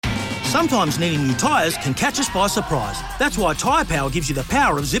Sometimes needing new tyres can catch us by surprise. That's why Tyre Power gives you the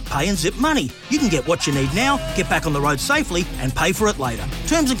power of zip pay and zip money. You can get what you need now, get back on the road safely and pay for it later.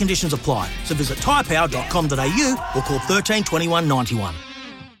 Terms and conditions apply. So visit tyrepower.com.au or call 13 21 91.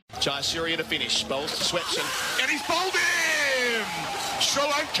 Jai Surya to finish. Bowls to Swepson. And he's bowled him! Sri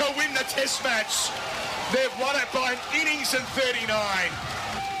Lanka win the test match. They've won it by an innings and 39.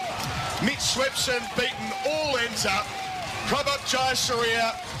 Mitch Swepson beaten all ends up. Prabhat Jai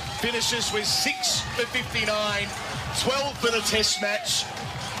Surya finishes with 6 for 59, 12 for the test match.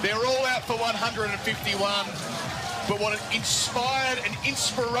 They're all out for 151. But what an inspired and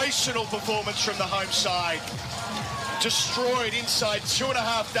inspirational performance from the home side. Destroyed inside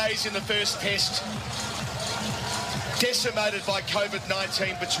 2.5 days in the first test. Decimated by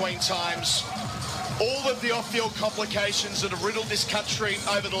COVID-19 between times. All of the off-field complications that have riddled this country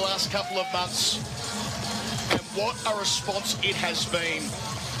over the last couple of months. And what a response it has been.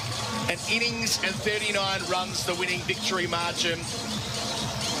 An innings and 39 runs, the winning victory margin.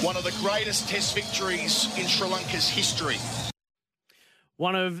 One of the greatest test victories in Sri Lanka's history.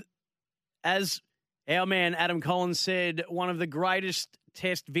 One of, as our man Adam Collins said, one of the greatest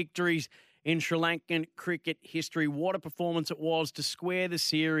test victories in Sri Lankan cricket history. What a performance it was to square the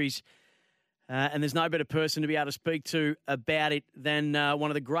series. And there's no better person to be able to speak to about it than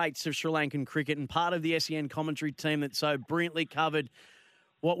one of the greats of Sri Lankan cricket and part of the SEN commentary team that so brilliantly covered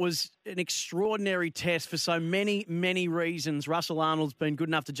what was an extraordinary test for so many, many reasons. Russel Arnold's been good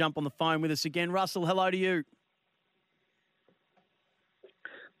enough to jump on the phone with us again. Russell, hello to you.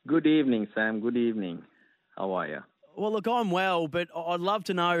 Good evening, Sam. Good evening. How are you? Well, look, I'm well, but I'd love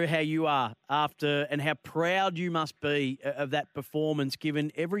to know how you are after and how proud you must be of that performance,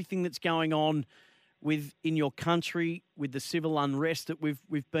 given everything that's going on in your country, with the civil unrest that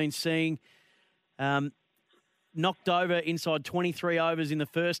we've been seeing. Knocked over inside 23 overs in the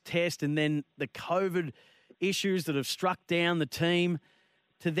first test, and then the COVID issues that have struck down the team,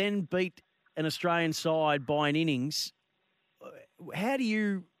 to then beat an Australian side by an innings. How do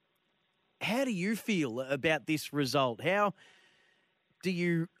you feel about this result? How do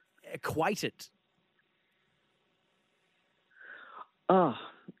you equate it? Yeah,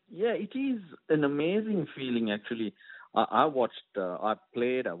 it is an amazing feeling, actually. I watched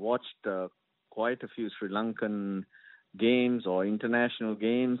quite a few Sri Lankan games or international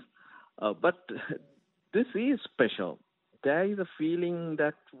games, but this is special. There is a feeling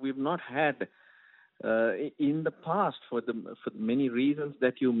that we've not had in the past for many reasons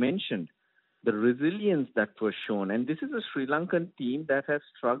that you mentioned. The resilience that was shown. And this is a Sri Lankan team that has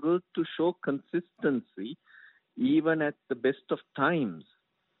struggled to show consistency even at the best of times.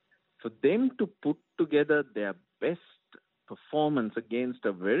 For them to put together their best performance against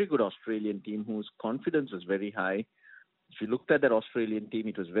a very good Australian team whose confidence was very high. If you looked at that Australian team,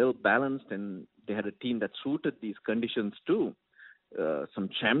 it was well balanced, and they had a team that suited these conditions too. Some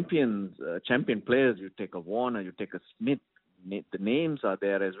champion players, you take a Warner, you take a Smith, the names are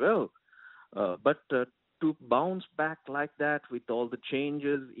there as well. But to bounce back like that with all the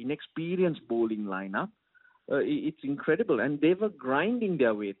changes, inexperienced bowling lineup, it's incredible. And they were grinding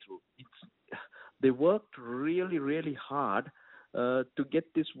their way through. They worked really, really hard to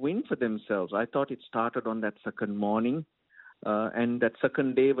get this win for themselves. I thought it started on that second morning, and that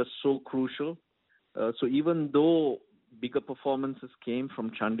second day was so crucial. So even though bigger performances came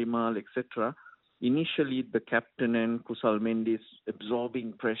from Chandimal, etc., initially, the captain and Kusal Mendis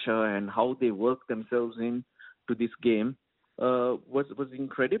absorbing pressure and how they worked themselves in to this game was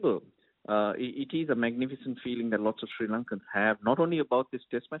incredible. It is a magnificent feeling that lots of Sri Lankans have, not only about this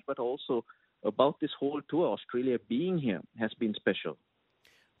test match, but also about this whole tour. Australia being here has been special.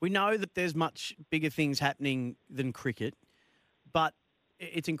 We know that there's much bigger things happening than cricket, but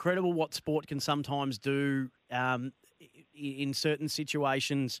it's incredible what sport can sometimes do in certain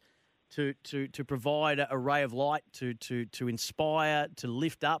situations to provide a ray of light, to inspire, to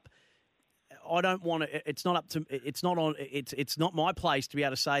lift up. I don't want to. It's not up to. It's not my place to be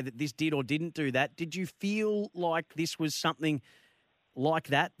able to say that this did or didn't do that. Did you feel like this was something like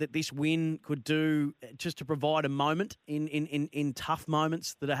that this win could do, just to provide a moment in tough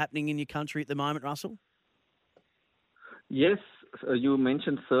moments that are happening in your country at the moment, Russell? Yes, you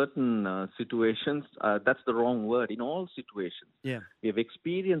mentioned certain situations. That's the wrong word. In all situations, yeah, we have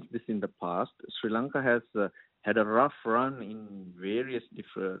experienced this in the past. Sri Lanka has had a rough run in various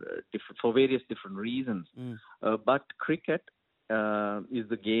different reasons. But cricket is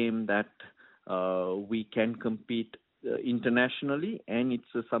the game that we can compete internationally, and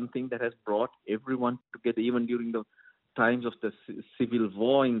it's something that has brought everyone together, even during the times of the civil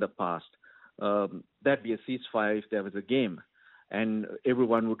war in the past. That'd be a ceasefire if there was a game. and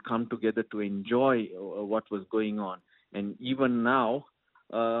everyone would come together to enjoy what was going on. And even now,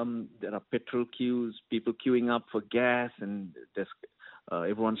 there are petrol queues, people queuing up for gas, and there's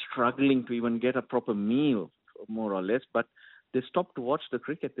everyone's struggling to even get a proper meal, more or less. But they stop to watch the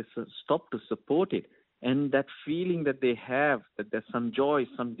cricket. They stop to support it. And that feeling that they have, that there's some joy,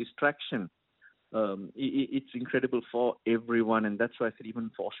 some distraction, it's incredible for everyone. And that's why I said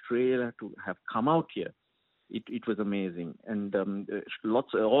even for Australia to have come out here, it was amazing. And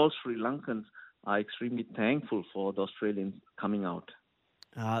all Sri Lankans are extremely thankful for the Australians coming out.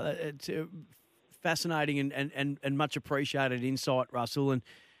 It's fascinating and much appreciated insight, Russell. And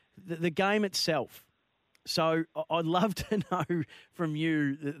the game itself. So I'd love to know from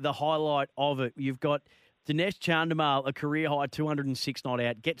you the highlight of it. You've got Dinesh Chandimal, a career-high 206 not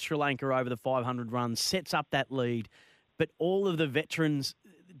out, gets Sri Lanka over the 500 runs, sets up that lead. But all of the veterans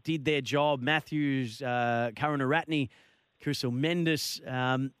did their job. Matthews, Karunaratne, Kusal Mendis,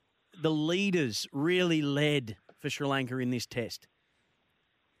 the leaders really led for Sri Lanka in this test.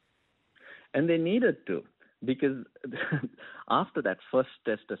 And they needed to, because after that first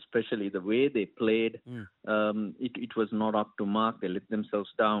test, especially the way they played, it was not up to mark. They let themselves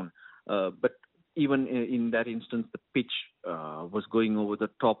down. But even in that instance, the pitch was going over the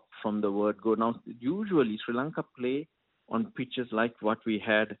top from the word go. Now, usually Sri Lanka play on pitches like what we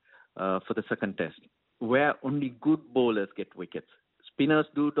had for the second test, where only good bowlers get wickets. Spinners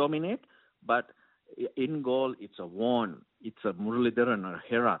do dominate, but in goal, it's a Vaughan, it's a Muralidharan or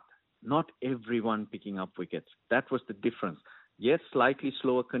Herat. Not everyone picking up wickets. That was the difference. Yes, slightly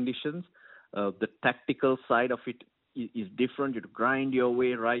slower conditions. The tactical side of it is different. You grind your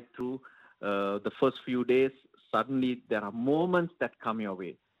way right through the first few days. Suddenly, there are moments that come your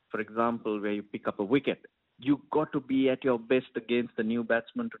way. For example, where you pick up a wicket. You got to be at your best against the new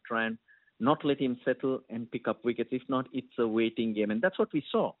batsman to try and not let him settle and pick up wickets. If not, it's a waiting game. And that's what we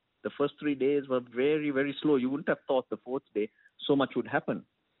saw. The first 3 days were very, very slow. You wouldn't have thought the fourth day so much would happen.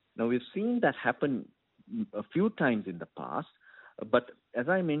 Now, we've seen that happen a few times in the past, but as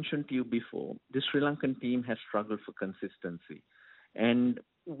I mentioned to you before, the Sri Lankan team has struggled for consistency. And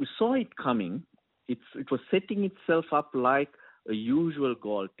we saw it coming. It was setting itself up like a usual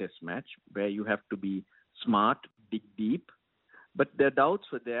Galle test match where you have to be smart, dig deep. But their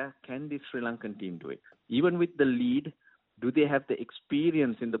doubts were there, can the Sri Lankan team do it? Even with the lead, do they have the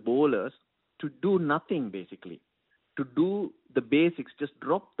experience in the bowlers to do nothing, basically? To do the basics, just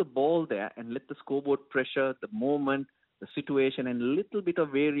drop the ball there and let the scoreboard pressure, the moment, the situation, and a little bit of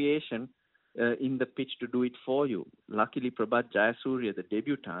variation in the pitch to do it for you. Luckily, Prabhat Jayasuriya, the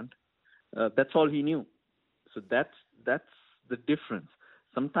debutant, that's all he knew. So that's the difference.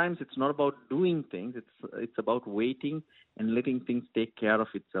 Sometimes it's not about doing things; it's about waiting and letting things take care of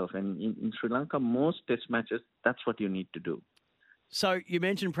itself. And in Sri Lanka, most test matches, that's what you need to do. So you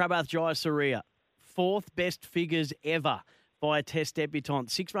mentioned Prabhat Jayasuriya. Fourth best figures ever by a test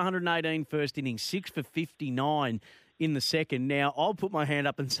debutant. 6 for 118 first innings, 6 for 59 in the second. Now, I'll put my hand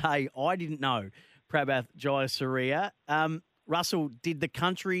up and say I didn't know Prabhat Jayasuriya. Russell, did the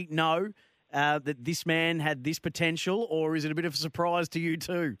country know that this man had this potential, or is it a bit of a surprise to you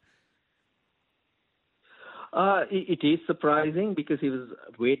too? It is surprising because he was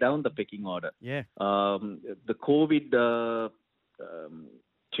way down the pecking order. Yeah. The COVID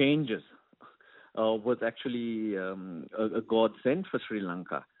changes was actually a godsend for Sri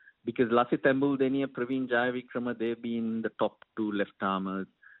Lanka, because Lasith Ambudeniya, Praveen Jayavikrama, they've been the top two left-armers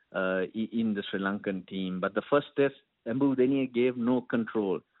in the Sri Lankan team. But the first test, Ambudeniya gave no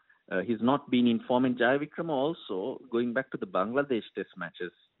control. He's not been in form. And Jayavikrama also, going back to the Bangladesh test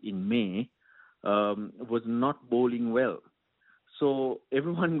matches in May, was not bowling well. So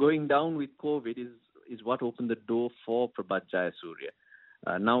everyone going down with COVID is what opened the door for Prabhat Jayasuriya.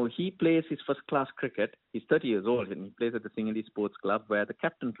 Now, he plays his first-class cricket. He's 30 years old, and he plays at the Sinhalese Sports Club, where the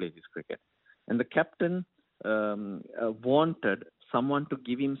captain plays his cricket. And the captain wanted someone to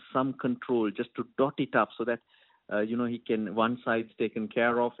give him some control, just to dot it up so that, he can, one side's taken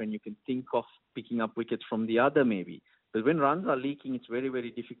care of, and you can think of picking up wickets from the other, maybe. But when runs are leaking, it's very, very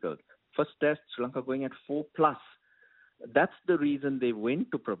difficult. First test, Sri Lanka going at 4+. That's the reason they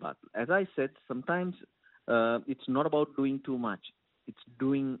went to Prabhat. As I said, sometimes it's not about doing too much. It's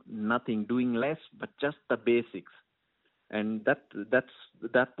doing nothing, doing less, but just the basics. And that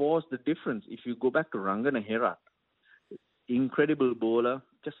was the difference. If you go back to Rangana Herat, incredible bowler,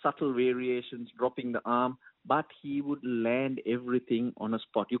 just subtle variations, dropping the arm, but he would land everything on a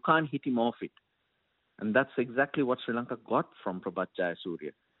spot. You can't hit him off it. And that's exactly what Sri Lanka got from Prabhat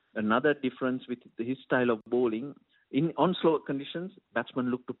Jayasuriya. Another difference with his style of bowling, on slower conditions, batsmen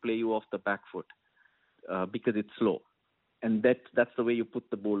look to play you off the back foot because it's slow. and that's the way you put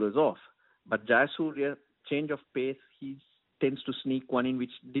the bowlers off. But Jayasuriya, change of pace, he tends to sneak one in,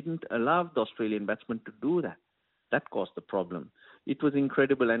 which didn't allow the Australian batsman to do that. That caused the problem. It was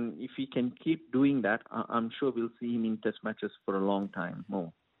incredible, and if he can keep doing that, I'm sure we'll see him in Test matches for a long time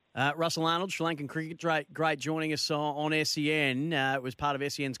more. Russel Arnold, Sri Lankan cricket, great joining us on SEN. It was part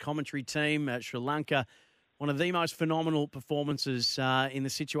of SEN's commentary team. Sri Lanka, one of the most phenomenal performances in the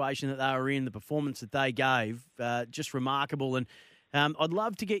situation that they were in, the performance that they gave, just remarkable. And I'd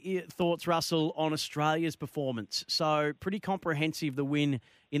love to get your thoughts, Russell, on Australia's performance. So pretty comprehensive, the win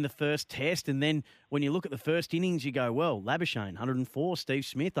in the first test. And then when you look at the first innings, you go, well, Labuschagne, 104, Steve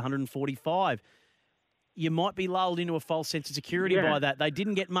Smith, 145. You might be lulled into a false sense of security by that. They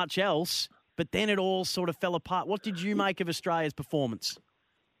didn't get much else, but then it all sort of fell apart. What did you make of Australia's performance?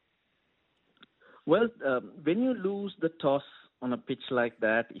 Well, when you lose the toss on a pitch like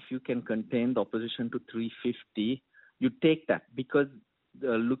that, if you can contain the opposition to 350, you take that, because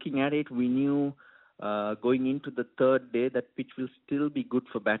looking at it, we knew going into the third day that pitch will still be good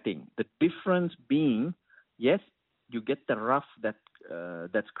for batting. The difference being, yes, you get the rough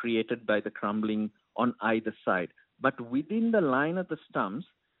that's created by the crumbling on either side. But within the line of the stumps,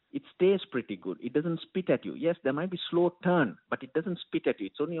 it stays pretty good. It doesn't spit at you. Yes, there might be slow turn, but it doesn't spit at you.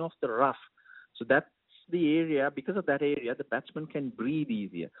 It's only off the rough. So that's the area. Because of that area, the batsman can breathe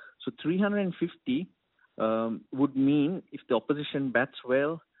easier. So 350 would mean if the opposition bats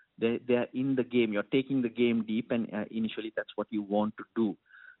well, they're in the game. You're taking the game deep, and initially that's what you want to do.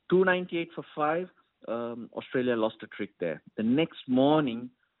 298 for 5, Australia lost a trick there. The next morning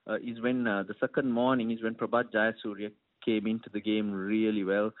the second morning is when Prabhat Jayasuriya came into the game really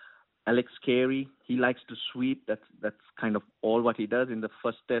well. Alex Carey, he likes to sweep. That's kind of all what he does. In the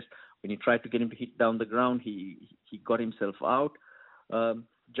first test, when he tried to get him to hit down the ground, he got himself out.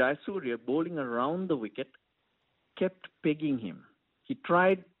 Jayasuriya, bowling around the wicket, kept pegging him. He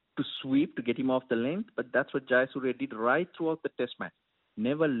tried to sweep to get him off the length, but that's what Jayasuriya did right throughout the test match.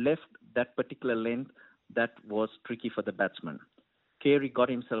 Never left that particular length. That was tricky for the batsman. Carey got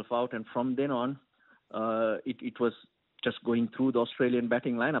himself out, and from then on, it was just going through the Australian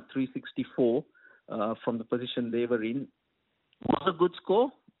batting lineup. 364 from the position they were in was a good score,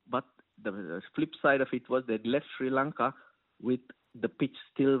 but the flip side of it was they left Sri Lanka with the pitch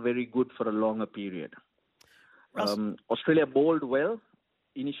still very good for a longer period. Australia bowled well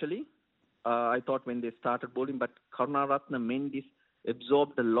initially, I thought, when they started bowling, but Karunaratne Mendis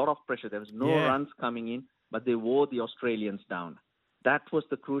absorbed a lot of pressure. There was no runs coming in, but they wore the Australians down. That was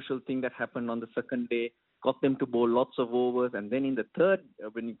the crucial thing that happened on the second day, got them to bowl lots of overs. And then in the third,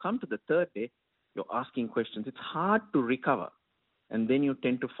 when you come to the third day, you're asking questions. It's hard to recover. And then you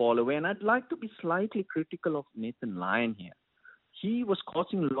tend to fall away. And I'd like to be slightly critical of Nathan Lyon here. He was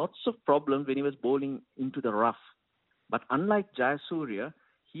causing lots of problems when he was bowling into the rough. But unlike Jayasuriya,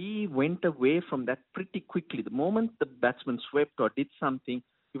 he went away from that pretty quickly. The moment the batsman swept or did something,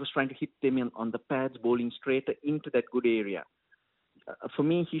 he was trying to hit them on the pads, bowling straight into that good area. For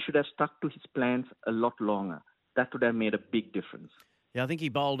me, he should have stuck to his plans a lot longer. That would have made a big difference. Yeah, I think he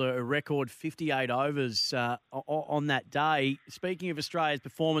bowled a record 58 overs on that day. Speaking of Australia's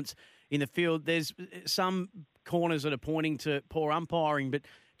performance in the field, there's some corners that are pointing to poor umpiring, but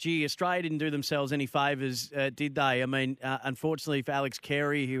gee, Australia didn't do themselves any favours, did they? I mean, unfortunately for Alex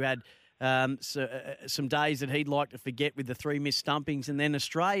Carey, who had some days that he'd like to forget with the 3 missed stumpings, and then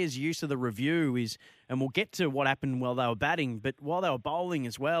Australia's use of the review is, and we'll get to what happened while they were batting, but while they were bowling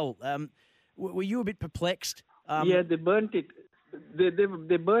as well. Were you a bit perplexed? Yeah, they burnt it.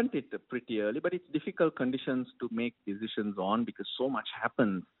 They burnt it pretty early, but it's difficult conditions to make decisions on because so much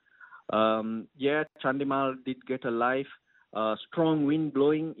happens. Chandimal did get a life. Strong wind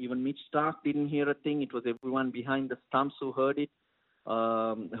blowing. Even Mitch Starc didn't hear a thing. It was everyone behind the stumps who heard it.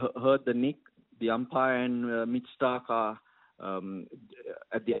 Heard the nick. The umpire and Mitch Starc are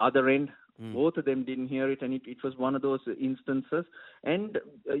at the other end. Both of them didn't hear it, and it was one of those instances. And,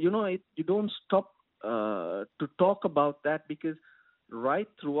 you don't stop to talk about that because right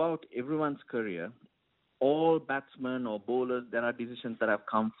throughout everyone's career, all batsmen or bowlers, there are decisions that have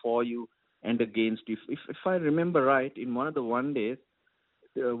come for you and against you. If I remember right, in one of the one days,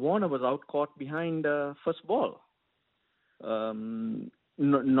 Warner was out caught behind first ball.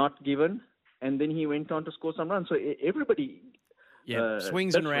 Not given, and then he went on to score some runs. So everybody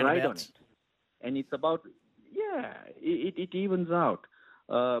swings and roundabouts. Right, and it's about, it evens out.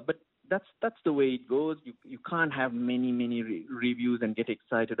 But that's the way it goes. You can't have many reviews and get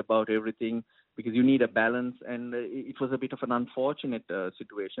excited about everything because you need a balance. And it was a bit of an unfortunate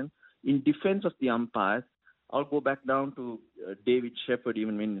situation. In defense of the umpires, I'll go back down to David Shepherd,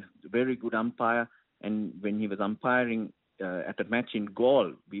 even when very good umpire, and when he was umpiring at a match in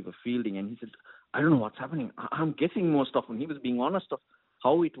Gaul, we were fielding, and he said, I don't know what's happening. I'm guessing most often. He was being honest of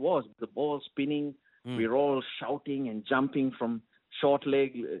how it was. The ball spinning, we're all shouting and jumping from short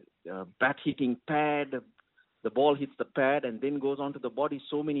leg, bat hitting pad. The ball hits the pad and then goes onto the body.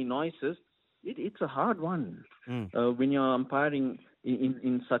 So many noises. It's a hard one when you're umpiring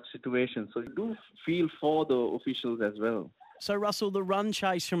in such situations. So you do feel for the officials as well. So, Russell, the run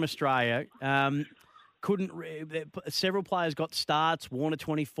chase from Australia, several players got starts. Warner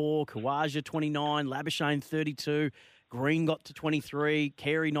 24, Khawaja 29, Labuschagne 32, Green got to 23,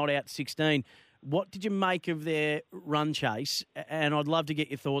 Carey not out 16. What did you make of their run chase? And I'd love to get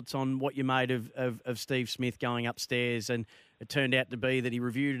your thoughts on what you made of Steve Smith going upstairs. And it turned out to be that he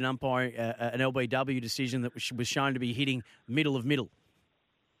reviewed an LBW decision that was shown to be hitting middle of middle.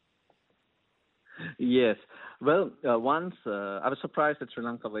 Yes. Well, once I was surprised that Sri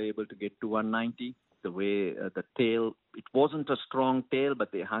Lanka were able to get to 190. The way the tail, it wasn't a strong tail,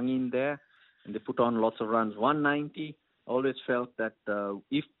 but they hung in there and they put on lots of runs. 190, always felt that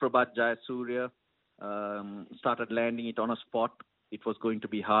if Prabhat Jayasuriya started landing it on a spot, it was going to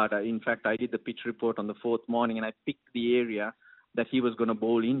be hard. In fact, I did the pitch report on the fourth morning and I picked the area that he was going to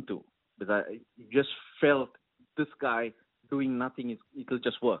bowl into, because I just felt this guy doing nothing, it'll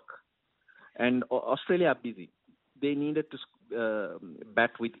just work. And Australia are busy. They needed to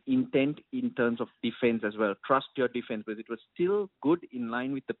bat with intent in terms of defense as well. Trust your defense, because it was still good in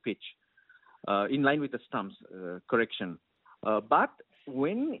line with the pitch, in line with the stumps, correction. But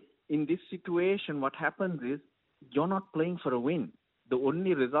when in this situation, what happens is you're not playing for a win. The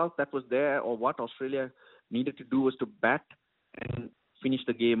only result that was there, or what Australia needed to do, was to bat and finish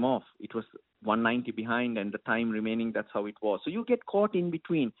the game off. It was 190 behind and the time remaining, that's how it was. So you get caught in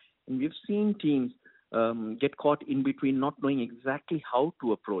between. And we've seen teams get caught in between, not knowing exactly how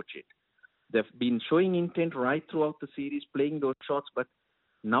to approach it. They've been showing intent right throughout the series, playing those shots, but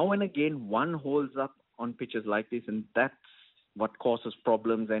now and again, one holds up on pitches like this, and that's what causes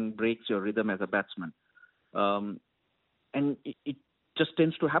problems and breaks your rhythm as a batsman. And it just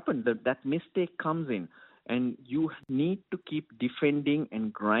tends to happen. That mistake comes in, and you need to keep defending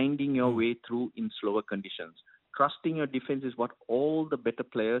and grinding your way through in slower conditions. Trusting your defense is what all the better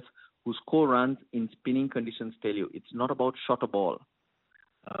players who score runs in spinning conditions tell you. It's not about shot a ball.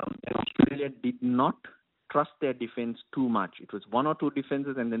 Australia did not trust their defense too much. It was one or two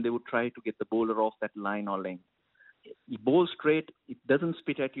defenses, and then they would try to get the bowler off that line or length. You bowl straight, it doesn't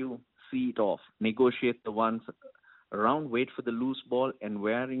spit at you, see it off. Negotiate the ones around, wait for the loose ball, and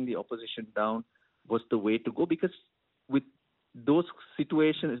wearing the opposition down was the way to go, because with those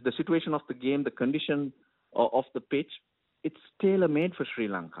situations, the situation of the game, the condition of the pitch, it's tailor-made for Sri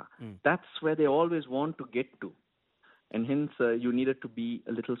Lanka. That's where they always want to get to. And hence, you needed to be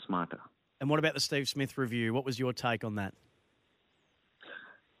a little smarter. And what about the Steve Smith review? What was your take on that?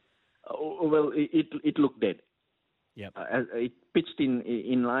 Well, it looked dead. Yep. It pitched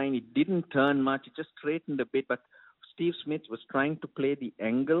in line. It didn't turn much. It just straightened a bit. But Steve Smith was trying to play the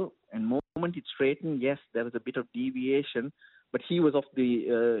angle. And moment it straightened, yes, there was a bit of deviation. But he was of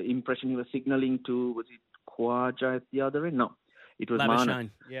the impression he was signaling to, was it Khawaja at the other end? No, it was Mana.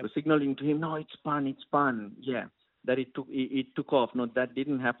 Yep. He was signaling to him, no, it's spun. Yeah, that it took off. No, that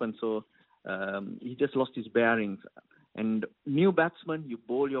didn't happen. So he just lost his bearings. And new batsman, you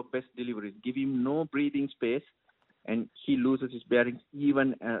bowl your best deliveries. Give him no breathing space, and he loses his bearings.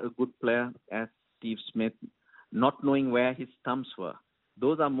 Even a good player as Steve Smith, not knowing where his stumps were.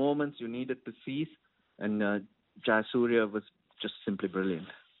 Those are moments you needed to seize, and Jayasuriya was just simply brilliant.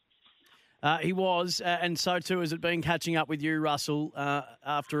 He was, and so too has it been catching up with you, Russell,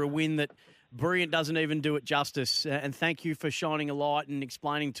 after a win that brilliant doesn't even do it justice. And thank you for shining a light and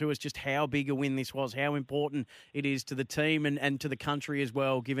explaining to us just how big a win this was, how important it is to the team and to the country as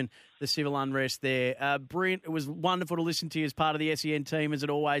well, given the civil unrest there. Brilliant. It was wonderful to listen to you as part of the SEN team, as it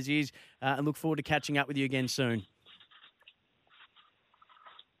always is, and look forward to catching up with you again soon.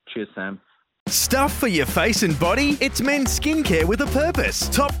 Cheers, Sam. Stuff for your face and body? It's men's skincare with a purpose.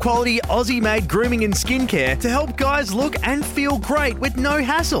 Top quality Aussie-made grooming and skincare to help guys look and feel great with no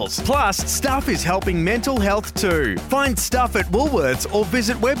hassles. Plus, Stuff is helping mental health too. Find Stuff at Woolworths or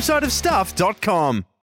visit websiteofstuff.com.